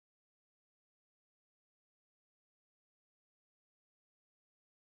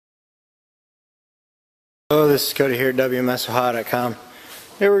Hello, this is Cody here at WMSOhio.com.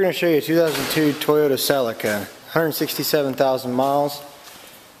 Today we're going to show you a 2002 Toyota Celica, 167,000 miles.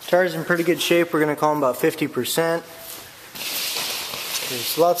 Tires in pretty good shape. We're going to call them about 50%.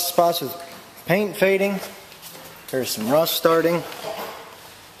 There's lots of spots with paint fading. There's some rust starting.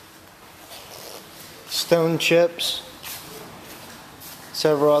 Stone chips.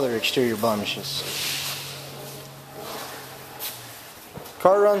 Several other exterior blemishes.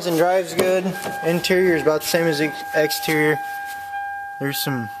 Car runs and drives good. Interior is about the same as the exterior. There's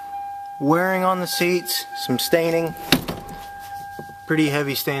some wearing on the seats, some staining. Pretty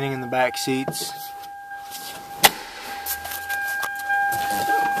heavy staining in the back seats.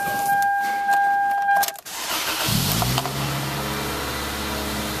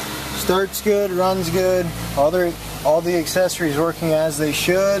 Starts good, runs good. All the accessories working as they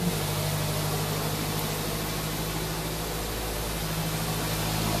should.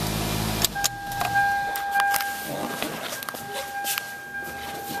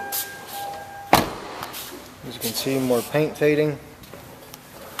 As you can see, more paint fading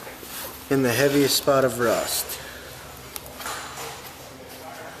in the heaviest spot of rust.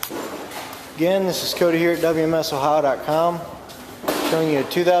 Again, this is Cody here at WMSOhio.com, showing you a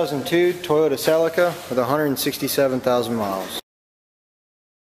 2002 Toyota Celica with 167,000 miles.